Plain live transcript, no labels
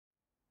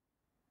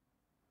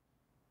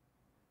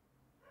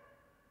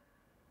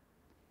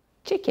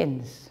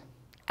chickens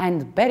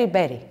and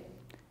beriberi.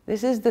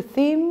 This is the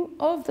theme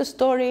of the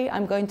story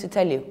I'm going to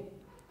tell you.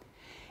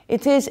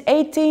 It is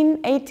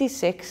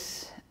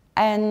 1886,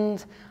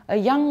 and a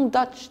young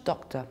Dutch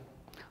doctor,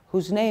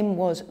 whose name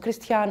was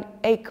Christiaan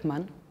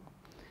Eijkman,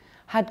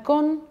 had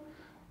gone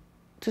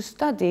to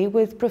study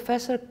with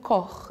Professor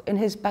Koch in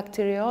his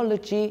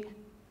bacteriology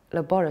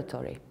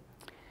laboratory.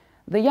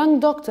 The young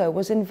doctor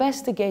was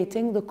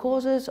investigating the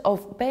causes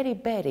of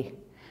beriberi.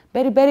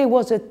 Beriberi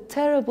was a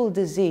terrible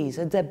disease,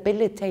 a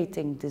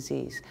debilitating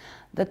disease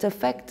that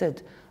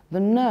affected the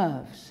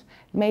nerves,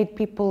 made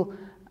people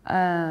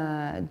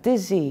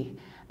dizzy,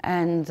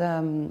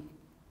 and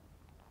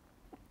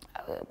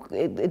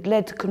it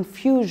led to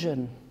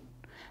confusion,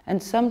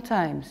 and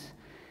sometimes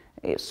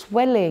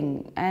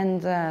swelling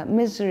and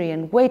misery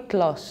and weight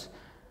loss,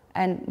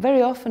 and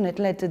very often it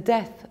led to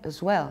death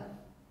as well.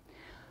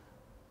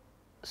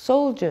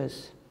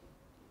 Soldiers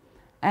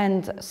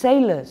and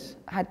sailors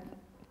had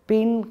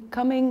been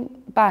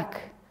coming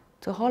back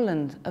to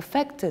Holland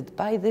affected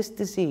by this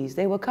disease.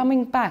 They were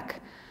coming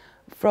back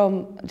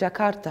from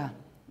Jakarta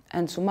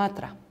and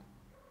Sumatra.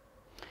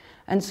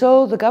 And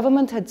so the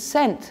government had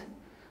sent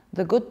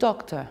the good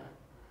doctor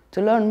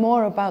to learn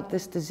more about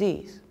this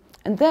disease.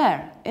 And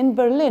there, in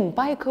Berlin,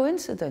 by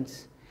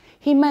coincidence,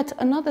 he met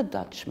another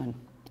Dutchman,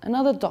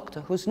 another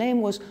doctor, whose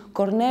name was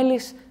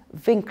Cornelis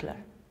Winkler.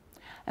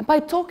 And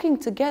by talking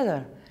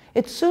together,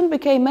 it soon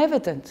became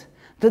evident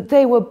that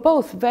they were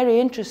both very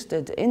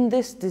interested in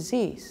this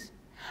disease,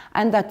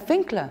 and that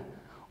Winkler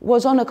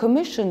was on a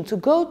commission to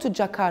go to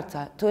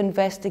Jakarta to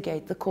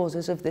investigate the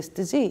causes of this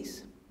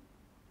disease.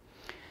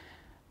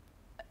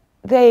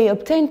 They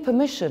obtained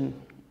permission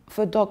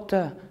for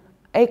Dr.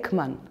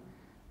 Eijkman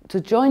to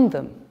join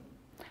them,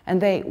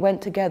 and they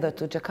went together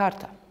to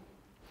Jakarta.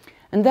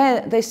 And there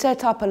they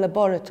set up a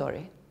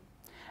laboratory,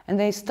 and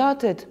they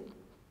started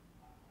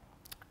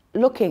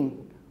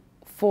looking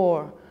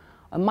for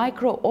a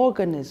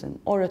microorganism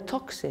or a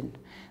toxin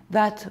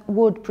that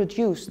would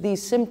produce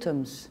these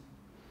symptoms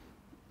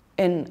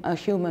in a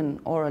human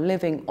or a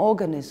living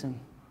organism.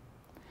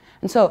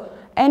 And so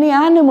any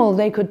animal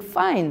they could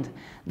find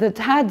that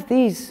had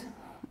these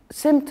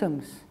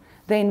symptoms,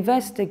 they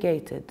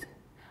investigated,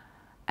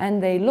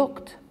 and they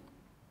looked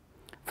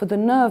for the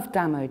nerve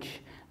damage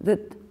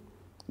that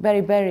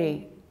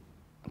beriberi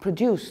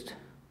produced.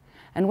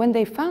 And when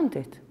they found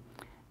it,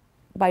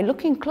 by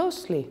looking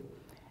closely,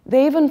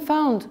 they even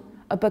found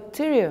a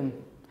bacterium.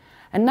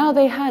 And now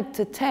they had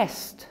to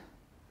test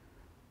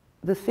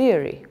the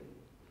theory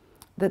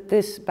that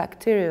this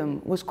bacterium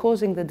was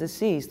causing the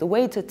disease. The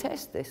way to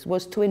test this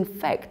was to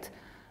infect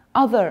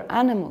other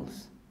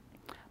animals.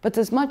 But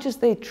as much as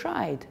they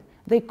tried,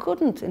 they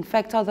couldn't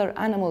infect other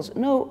animals.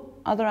 No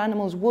other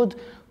animals would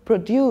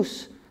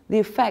produce the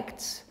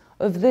effects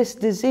of this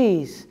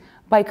disease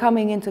by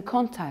coming into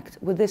contact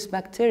with this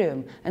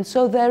bacterium. And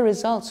so their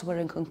results were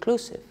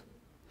inconclusive.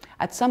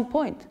 At some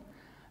point,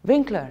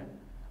 Winkler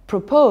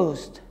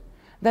proposed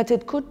that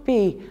it could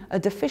be a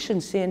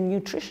deficiency in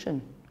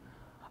nutrition.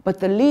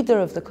 But the leader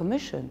of the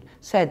commission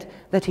said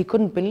that he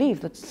couldn't believe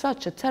that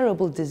such a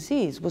terrible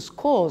disease was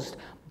caused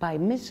by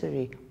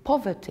misery,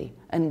 poverty,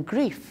 and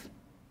grief.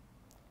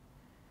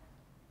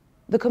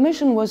 The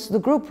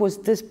group was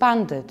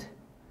disbanded,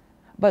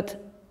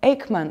 but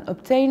Eijkman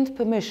obtained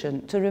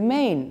permission to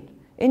remain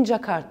in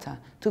Jakarta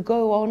to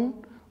go on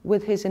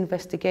with his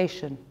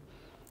investigation,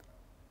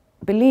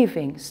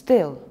 believing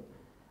still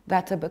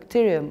that a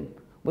bacterium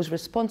was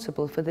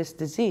responsible for this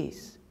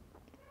disease.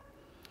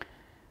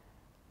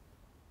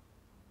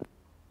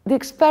 The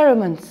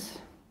experiments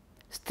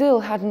still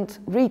hadn't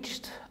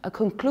reached a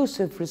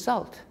conclusive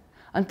result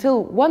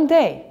until one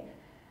day,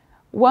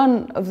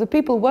 one of the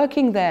people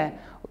working there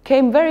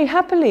came very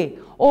happily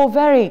or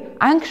very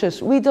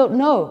anxious, we don't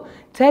know,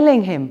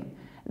 telling him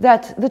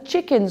that the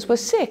chickens were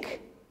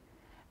sick.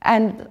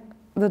 And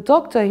the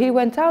doctor, he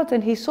went out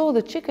and he saw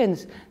the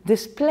chickens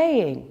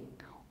displaying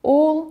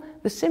all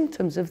the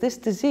symptoms of this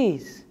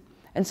disease.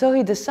 And so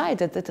he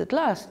decided that at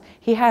last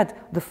he had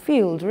the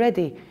field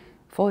ready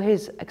for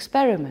his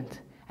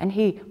experiment. And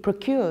he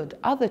procured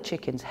other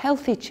chickens,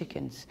 healthy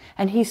chickens,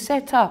 and he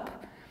set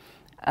up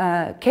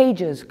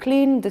cages,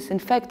 clean,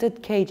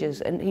 disinfected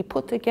cages, and he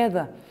put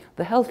together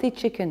the healthy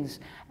chickens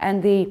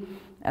and the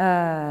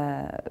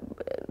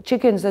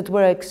chickens that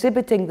were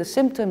exhibiting the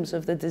symptoms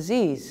of the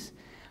disease,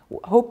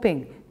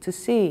 hoping to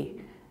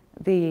see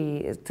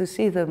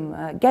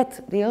them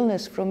get the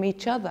illness from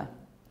each other.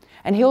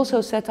 And he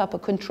also set up a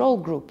control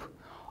group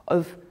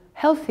of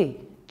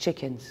healthy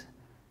chickens.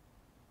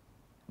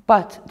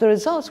 But the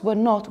results were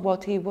not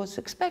what he was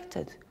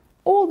expected.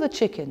 All the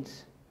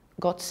chickens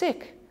got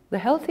sick, the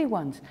healthy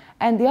ones,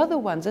 and the other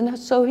ones, and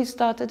so he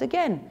started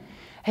again.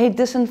 He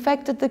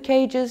disinfected the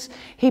cages,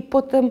 he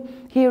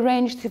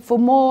arranged for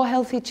more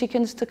healthy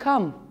chickens to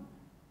come.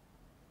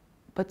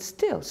 But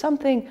still,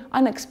 something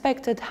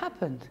unexpected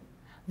happened.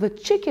 The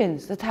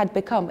chickens that had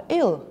become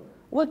ill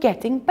were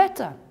getting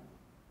better.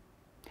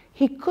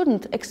 He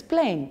couldn't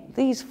explain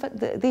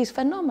these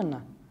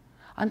phenomena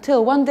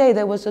until one day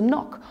there was a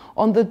knock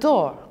on the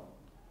door.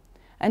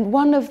 And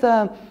one of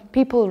the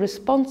people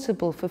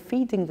responsible for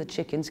feeding the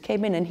chickens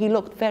came in, and he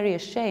looked very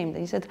ashamed.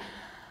 He said,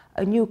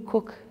 "A new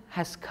cook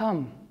has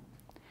come,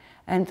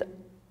 and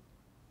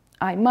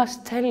I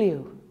must tell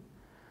you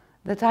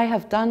that I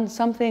have done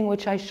something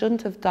which I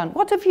shouldn't have done."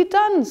 "What have you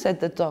done?" said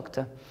the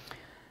doctor.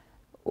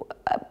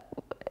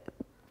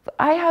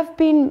 "I have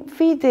been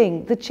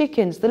feeding the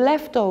chickens the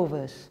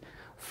leftovers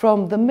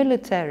from the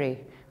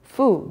military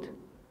food."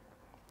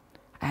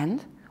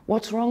 "And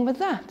what's wrong with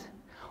that?"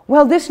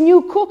 "Well, this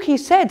new cook, he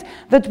said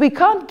that we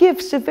can't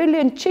give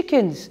civilian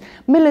chickens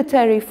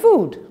military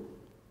food."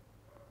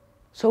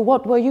 "So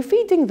what were you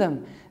feeding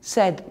them?"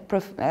 said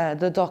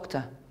the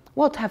doctor.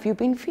 "What have you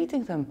been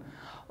feeding them?"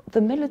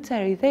 "The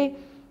military,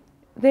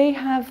 they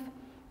have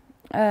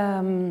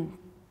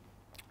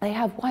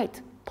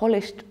white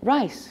polished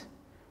rice."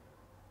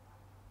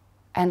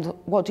 "And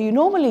what do you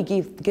normally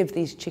give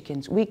these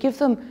chickens?" "We give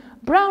them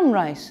brown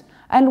rice,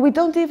 and we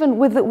don't even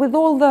with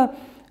all the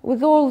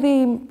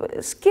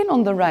skin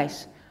on the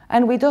rice,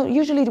 and we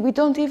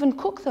don't even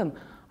cook them."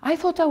 "I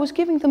thought I was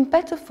giving them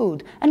better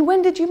food. And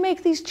when did you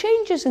make these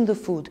changes in the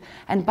food?"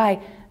 And by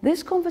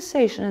this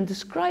conversation and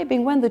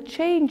describing when the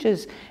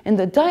changes in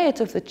the diet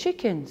of the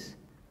chickens,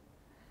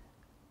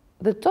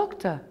 the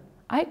doctor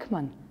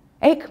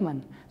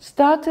Eijkman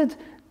started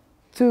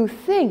to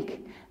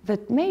think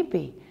that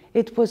maybe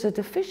it was a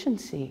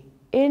deficiency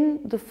in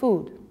the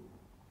food.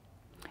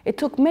 It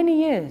took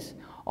many years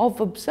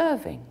of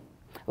observing.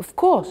 Of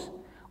course,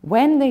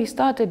 when they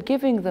started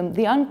giving them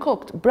the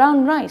uncooked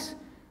brown rice,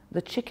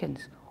 the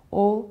chickens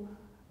all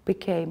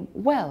became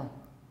well,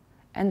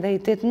 and they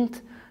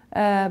didn't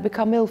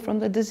become ill from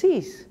the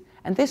disease.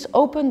 And this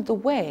opened the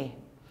way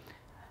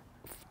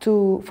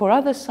for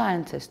other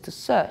scientists to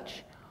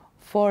search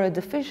for a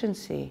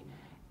deficiency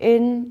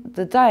in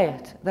the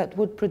diet that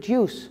would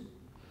produce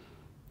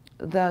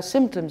the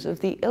symptoms of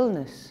the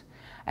illness.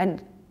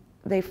 And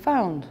they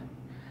found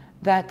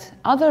that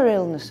other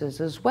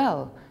illnesses as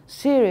well,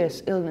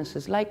 serious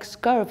illnesses like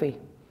scurvy,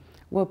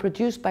 were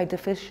produced by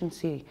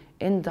deficiency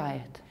in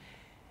diet.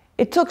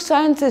 It took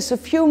scientists a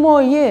few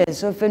more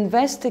years of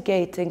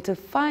investigating to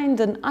find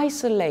and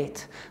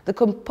isolate the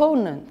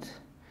component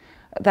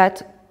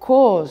that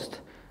caused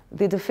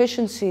the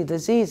deficiency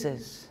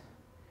diseases.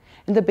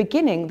 In the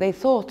beginning, they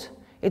thought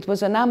it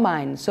was an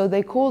amine, so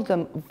they called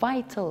them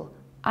vital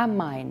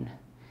amine.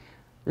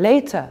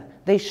 Later,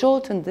 they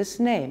shortened this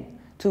name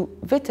to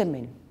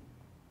vitamin.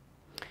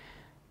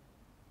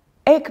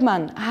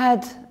 Eijkman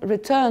had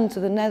returned to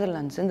the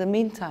Netherlands in the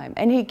meantime,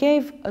 and he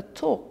gave a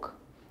talk.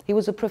 He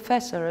was a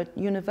professor at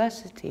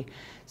university,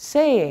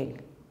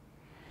 saying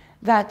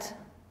that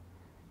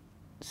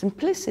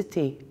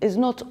simplicity is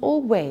not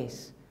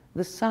always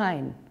the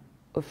sign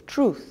of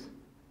truth,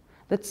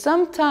 that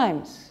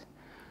sometimes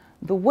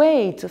the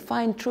way to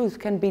find truth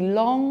can be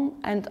long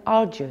and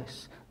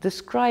arduous,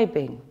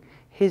 describing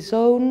his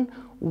own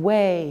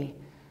way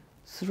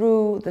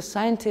through the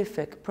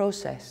scientific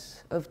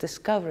process of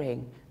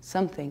discovering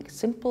something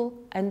simple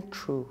and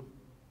true.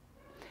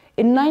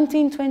 In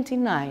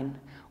 1929,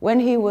 when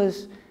he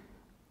was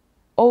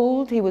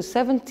old, he was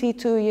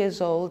 72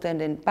 years old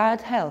and in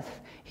bad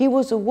health, he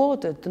was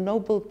awarded the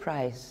Nobel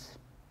Prize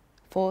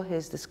for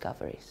his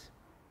discoveries.